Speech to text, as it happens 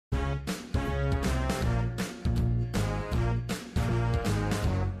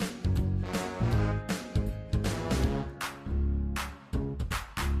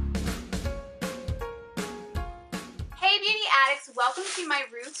welcome to my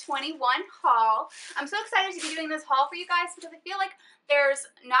Rue 21 haul. I'm so excited to be doing this haul for you guys because I feel like there's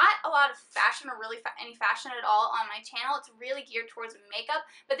not a lot of fashion or really any fashion at all on my channel. It's really geared towards makeup,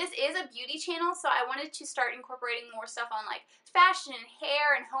 but this is a beauty channel, so I wanted to start incorporating more stuff on like fashion and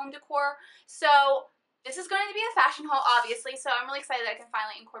hair and home decor. So this is going to be a fashion haul, obviously, so I'm really excited that I can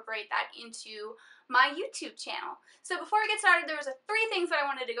finally incorporate that into my YouTube channel. So before we get started, there was three things that I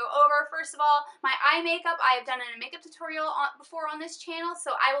wanted to go over. First of all, my eye makeup. I have done a makeup tutorial before on this channel,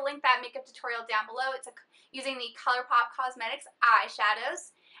 so I will link that makeup tutorial down below. It's using the ColourPop Cosmetics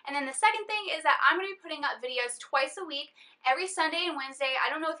eyeshadows. And then the second thing is that I'm going to be putting up videos twice a week, every Sunday and Wednesday. I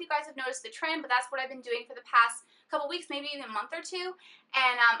don't know if you guys have noticed the trend, but that's what I've been doing for the past couple weeks, maybe even a month or two,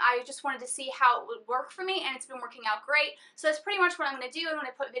 and I just wanted to see how it would work for me, and it's been working out great. So that's pretty much what I'm going to do. I'm going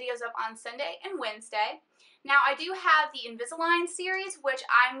to put videos up on Sunday and Wednesday. Now I do have the Invisalign series, which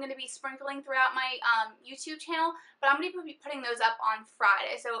I'm going to be sprinkling throughout my YouTube channel, but I'm going to be putting those up on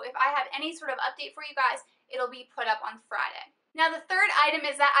Friday. So if I have any sort of update for you guys, it'll be put up on Friday. Now the third item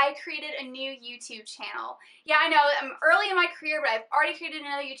is that I created a new YouTube channel. Yeah, I know I'm early in my career, but I've already created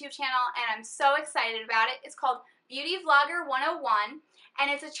another YouTube channel and I'm so excited about it. It's called Beauty Vlogger 101,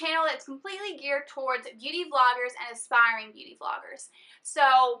 and it's a channel that's completely geared towards beauty vloggers and aspiring beauty vloggers.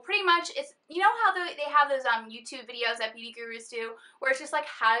 So pretty much it's, you know how they have those YouTube videos that beauty gurus do where it's just like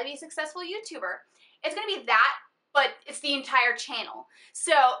how to be a successful YouTuber. It's going to be that, but it's the entire channel.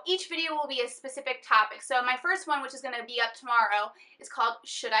 So each video will be a specific topic. So my first one, which is going to be up tomorrow, is called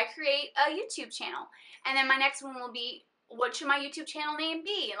Should I Create a YouTube Channel? And then my next one will be what should my YouTube channel name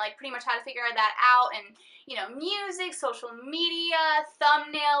be? And like pretty much how to figure that out, and you know, music, social media,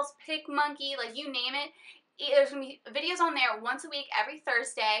 thumbnails, PicMonkey, like you name it. There's going to be videos on there once a week, every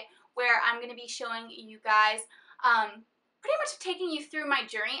Thursday, where I'm going to be showing you guys pretty much taking you through my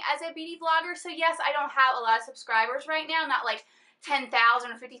journey as a beauty vlogger. So yes, I don't have a lot of subscribers right now, not like 10,000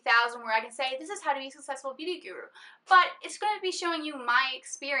 or 50,000 where I can say this is how to be a successful beauty guru. But it's going to be showing you my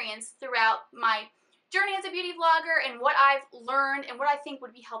experience throughout my journey as a beauty vlogger and what I've learned and what I think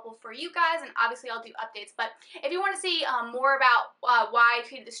would be helpful for you guys, and obviously I'll do updates. But if you want to see more about why I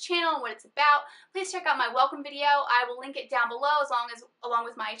created this channel and what it's about, please check out my welcome video. I will link it down below along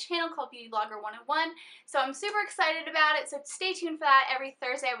with my channel called Beauty Vlogger 101. So I'm super excited about it, so stay tuned for that every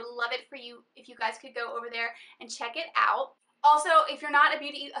Thursday. I would love it for you if you guys could go over there and check it out. Also, if you're not a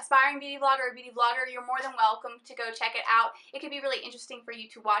aspiring beauty vlogger or beauty vlogger, you're more than welcome to go check it out. It could be really interesting for you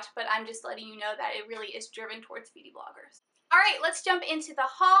to watch, but I'm just letting you know that it really is driven towards beauty vloggers. Alright, let's jump into the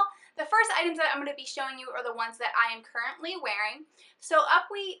haul. The first items that I'm going to be showing you are the ones that I am currently wearing. So up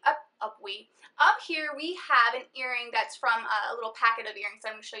here we have an earring that's from a little packet of earrings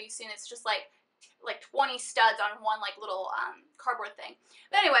that I'm going to show you soon. It's just like 20 studs on one like little cardboard thing.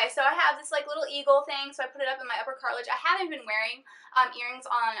 But anyway, so I have this like little eagle thing, so I put it up in my upper cartilage. I haven't been wearing earrings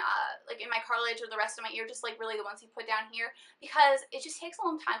on like in my cartilage or the rest of my ear, just like really the ones you put down here, because it just takes a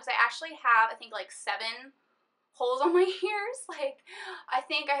long time, because I actually have I think like 7 holes on my ears. Like I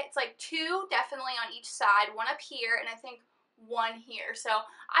think it's like 2 definitely on each side, 1 up here, and I think 1 here. So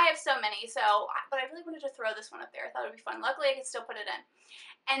I have so many, but I really wanted to throw this one up there. I thought it would be fun. Luckily I could still put it in.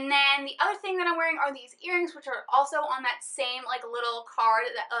 And then the other thing that I'm wearing are these earrings, which are also on that same like little card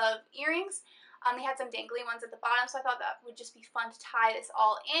of earrings. They had some dangly ones at the bottom, so I thought that would just be fun to tie this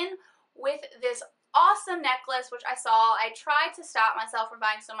all in with this awesome necklace, which I saw. I tried to stop myself from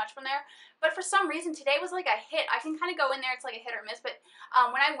buying so much from there, but for some reason today was like a hit. I can kind of go in there, it's like a hit or miss, but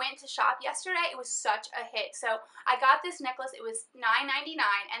when I went to shop yesterday, it was such a hit. So I got this necklace. It was $9.99,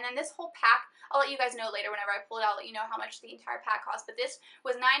 and then this whole pack, I'll let you guys know later whenever I pull it out, I'll let you know how much the entire pack cost, but this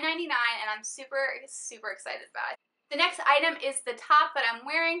was $9.99, and I'm super excited about it. The next item is the top that I'm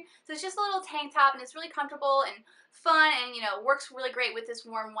wearing. So it's just a little tank top, and it's really comfortable and fun, and you know, works really great with this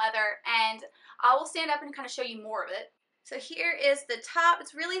warm weather. And I will stand up and kind of show you more of it. So here is the top.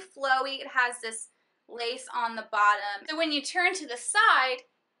 It's really flowy. It has this lace on the bottom. So when you turn to the side,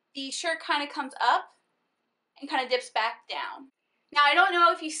 the shirt kind of comes up and kind of dips back down. Now I don't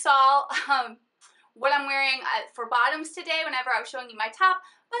know if you saw what I'm wearing for bottoms today whenever I was showing you my top,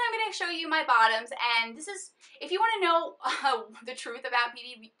 but I'm going to show you my bottoms, and this is, if you want to know the truth about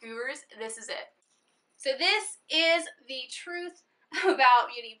beauty gurus, this is it. So this is the truth about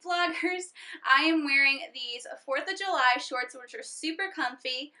beauty vloggers. I am wearing these 4th of July shorts, which are super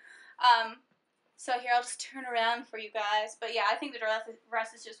comfy. So here, I'll just turn around for you guys, but yeah, I think the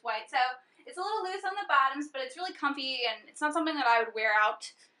rest is just white. So it's a little loose on the bottoms, but it's really comfy, and it's not something that I would wear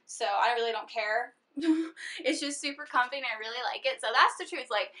out, so I really don't care. It's just super comfy, and I really like it. So that's the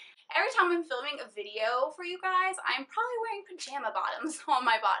truth. Like every time I'm filming a video for you guys, I'm probably wearing pajama bottoms on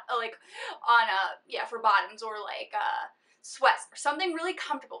my for bottoms, or like sweats or something really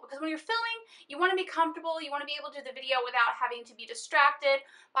comfortable, because when you're filming, you want to be comfortable, you want to be able to do the video without having to be distracted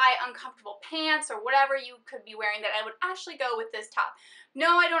by uncomfortable pants or whatever you could be wearing that I would actually go with this top.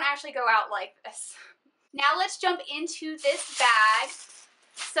 No, I don't actually go out like this. Now let's jump into this bag.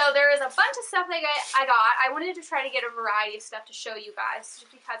 So there is a bunch of stuff that I got. I wanted to try to get a variety of stuff to show you guys, just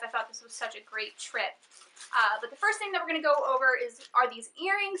because I thought this was such a great trip. But the first thing that we're going to go over are these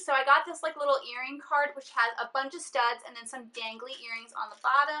earrings. So I got this like little earring card, which has a bunch of studs and then some dangly earrings on the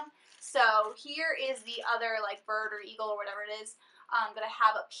bottom. So here is the other like bird or eagle or whatever it is that I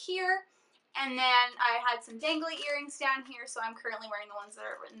have up here. And then I had some dangly earrings down here, so I'm currently wearing the ones that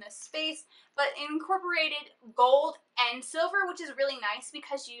are in this space. But incorporated gold and silver, which is really nice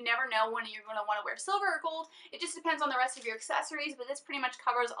because you never know when you're going to want to wear silver or gold. It just depends on the rest of your accessories, but this pretty much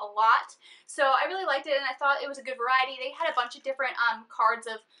covers a lot. So I really liked it, and I thought it was a good variety. They had a bunch of different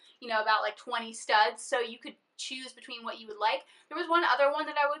cards of, you know, about like 20 studs, so you could choose between what you would like. There was one other one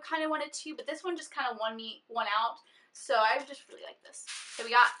that I would kind of wanted to, but this one just kind of won me one out. So I just really like this. So we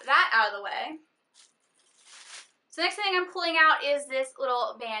got that out of the way. So next thing I'm pulling out is this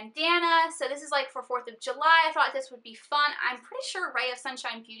little bandana. So this is like for 4th of July. I thought this would be fun. I'm pretty sure Ray of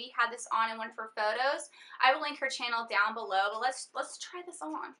Sunshine Beauty had this on in one of her photos. I will link her channel down below, but let's try this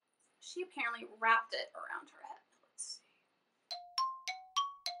on. She apparently wrapped it around her head. Let's see.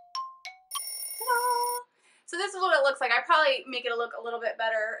 Ta-da! So this is what it looks like. I'd probably make it look a little bit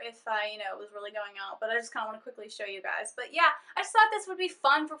better if I, it was really going out, but I just kind of want to quickly show you guys. But yeah, I just thought this would be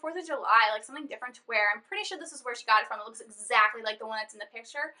fun for 4th of July, like something different to wear. I'm pretty sure this is where she got it from. It looks exactly like the one that's in the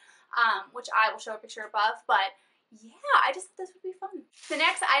picture, which I will show a picture above, but yeah, I just thought this would be fun. The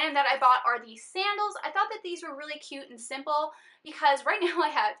next item that I bought are these sandals. I thought that these were really cute and simple because right now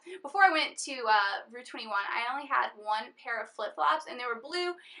before I went to Route 21, I only had one pair of flip-flops and they were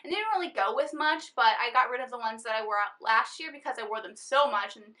blue and they didn't really go with much, but I got rid of the ones that I wore last year because I wore them so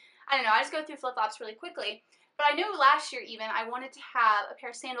much, and I don't know, I just go through flip-flops really quickly. But I knew last year even I wanted to have a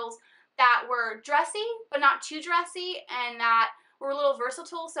pair of sandals that were dressy but not too dressy and that were a little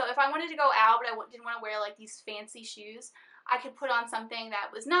versatile. So if I wanted to go out but I didn't want to wear like these fancy shoes, I could put on something that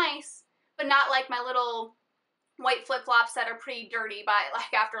was nice but not like my little white flip-flops that are pretty dirty by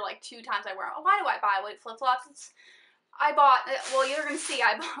like after like 2 times I wear them. Why do I buy white flip-flops? Well, you're going to see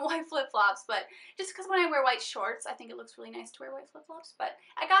I bought white flip-flops, but just because when I wear white shorts, I think it looks really nice to wear white flip-flops. But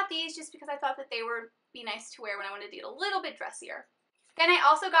I got these just because I thought that they would be nice to wear when I wanted to get a little bit dressier. Then I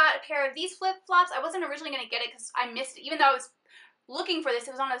also got a pair of these flip-flops. I wasn't originally going to get it because I missed it. Even though I was looking for this,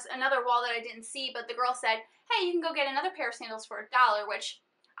 it was on another wall that I didn't see, but the girl said, hey, you can go get another pair of sandals for $1, which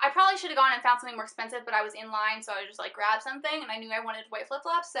I probably should have gone and found something more expensive, but I was in line, so I just like grabbed something, and I knew I wanted white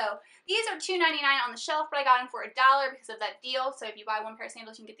flip-flops. So these are $2.99 on the shelf, but I got them for $1 because of that deal. So if you buy one pair of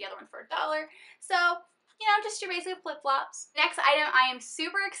sandals, you can get the other one for $1. So, you know, just your basic flip-flops. Next item I am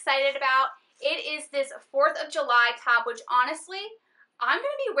super excited about. It is this 4th of July top, which honestly, I'm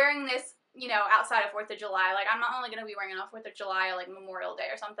going to be wearing this, you know, outside of 4th of July. Like, I'm not only going to be wearing it on 4th of July or like Memorial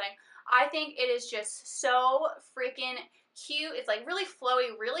Day or something. I think it is just so freaking cute. It's like really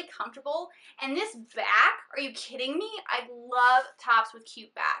flowy, really comfortable. And this back, are you kidding me? I love tops with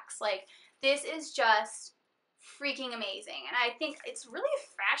cute backs. Like, this is just freaking amazing. And I think it's really a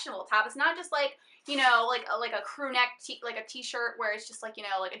fashionable top. It's not just like, you know, like a crew neck, like a t-shirt where it's just like, you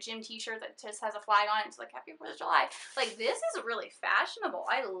know, like a gym t-shirt that just has a flag on it. It's like Happy 4th of July. Like, this is really fashionable.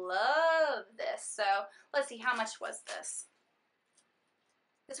 I love this. So let's see, how much was this?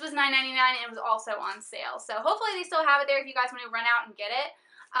 This was $9.99 and it was also on sale. So hopefully they still have it there if you guys want to run out and get it.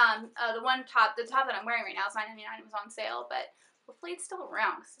 The top that I'm wearing right now is $9.99. It was on sale, but hopefully it's still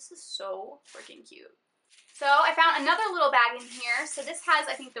around because this is so freaking cute. So I found another little bag in here. So this has,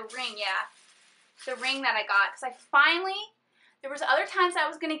 I think, the ring, yeah. The ring that I got. Because there was other times I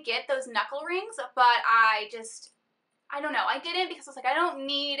was going to get those knuckle rings, but I don't know. I didn't because I was like, I don't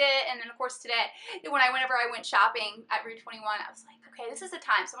need it. And then, of course, today, whenever I went shopping at Route 21, I was like, okay, this is the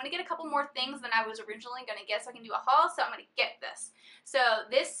time. So I'm going to get a couple more things than I was originally going to get so I can do a haul. So I'm going to get this. So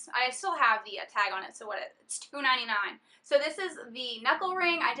this, I still have the tag on it. So it's $2.99. So this is the knuckle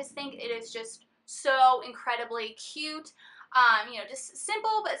ring. I just think it is just so incredibly cute. You know, just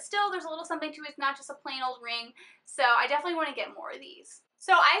simple, but still there's a little something to it. It's not just a plain old ring. So I definitely want to get more of these.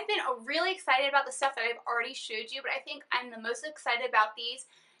 So I've been really excited about the stuff that I've already showed you, but I think I'm the most excited about these,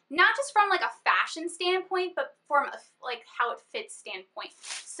 not just from like a fashion standpoint, but from like how it fits standpoint.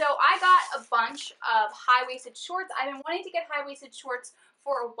 So I got a bunch of high-waisted shorts. I've been wanting to get high-waisted shorts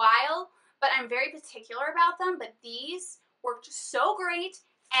for a while, but I'm very particular about them. But these worked so great,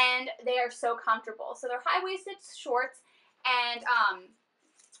 and they are so comfortable. So they're high-waisted shorts, and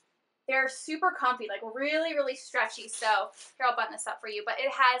They're super comfy, like really, really stretchy. So here, I'll button this up for you. But it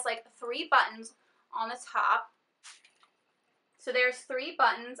has like 3 buttons on the top. So there's 3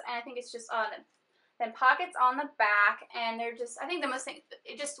 buttons, and I think it's just then pockets on the back, and they're just, I think the most thing,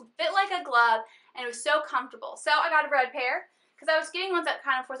 it just fit like a glove, and it was so comfortable. So I got a red pair, because I was getting ones that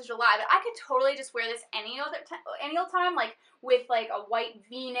kind of 4th of July, but I could totally just wear this any old time, like with like a white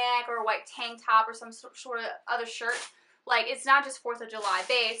V-neck or a white tank top or some sort of other shirt. Like, it's not just 4th of July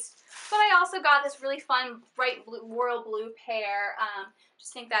based. But I also got this really fun bright blue, royal blue pair.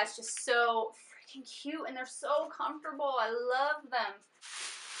 Just think that's just so freaking cute, and they're so comfortable. I love them.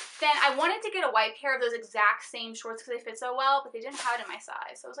 Then I wanted to get a white pair of those exact same shorts because they fit so well, but they didn't have it in my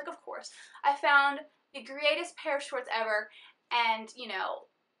size. So I was like, of course. I found the greatest pair of shorts ever, and, you know,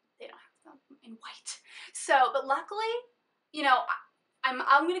 they don't have them in white. So, but luckily, you know,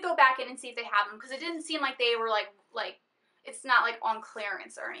 I'm going to go back in and see if they have them, because it didn't seem like they were like it's not like on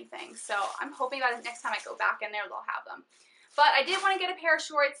clearance or anything. So I'm hoping by the next time I go back in there, they'll have them. But I did want to get a pair of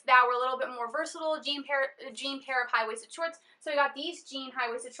shorts that were a little bit more versatile, jean pair of high-waisted shorts. So I got these jean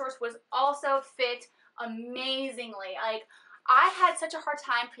high-waisted shorts, which also fit amazingly. Like, I had such a hard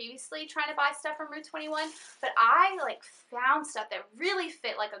time previously trying to buy stuff from Rue 21, but I like found stuff that really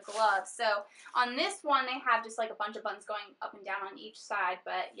fit like a glove. So on this one, they have just like a bunch of buttons going up and down on each side.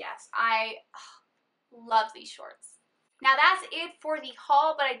 But yes, I love these shorts. Now that's it for the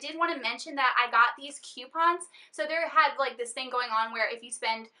haul, but I did want to mention that I got these coupons. So they had like this thing going on where if you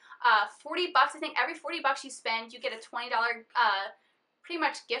spend $40, I think every $40 you spend, you get a $20 pretty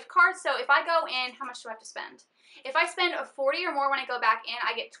much gift card. So if I go in, how much do I have to spend? If I spend a $40 or more when I go back in,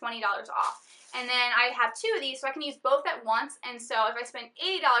 I get $20 off. And then I have 2 of these, so I can use both at once. And so if I spend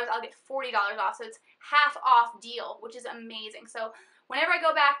 $80, I'll get $40 off. So it's half off deal, which is amazing. So whenever I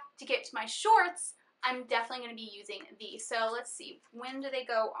go back to get to my shorts, I'm definitely going to be using these. So let's see, when do they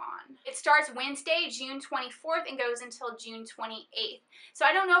go on? It starts Wednesday, June 24th and goes until June 28th. So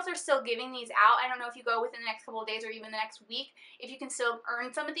I don't know if they're still giving these out. I don't know if you go within the next couple of days or even the next week, if you can still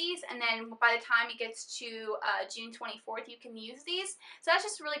earn some of these. And then by the time it gets to June 24th, you can use these. So that's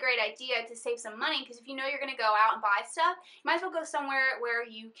just a really great idea to save some money, because if you know you're going to go out and buy stuff, you might as well go somewhere where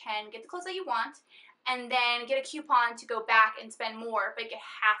you can get the clothes that you want, and then get a coupon to go back and spend more, but get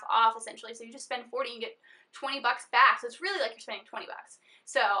half off essentially. So you just spend $40 and you get $20 back. So it's really like you're spending $20.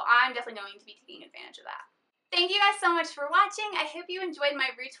 So I'm definitely going to be taking advantage of that. Thank you guys so much for watching. I hope you enjoyed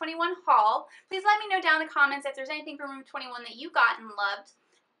my Rue 21 haul. Please let me know down in the comments if there's anything from Rue 21 that you got and loved.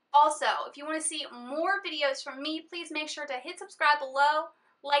 Also, if you want to see more videos from me, please make sure to hit subscribe below,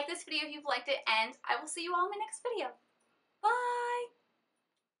 like this video if you've liked it, and I will see you all in my next video. Bye!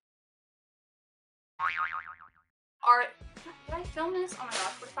 Did I film this? Oh my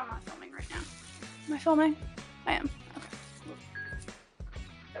gosh, what if I'm not filming right now? Am I filming? I am. Okay.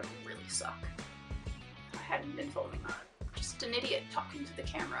 That would really suck. I hadn't been filming that. Just an idiot talking to the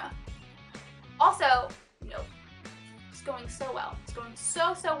camera. Also, nope. It's going so well. It's going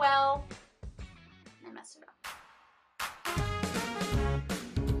so well. And I messed it up.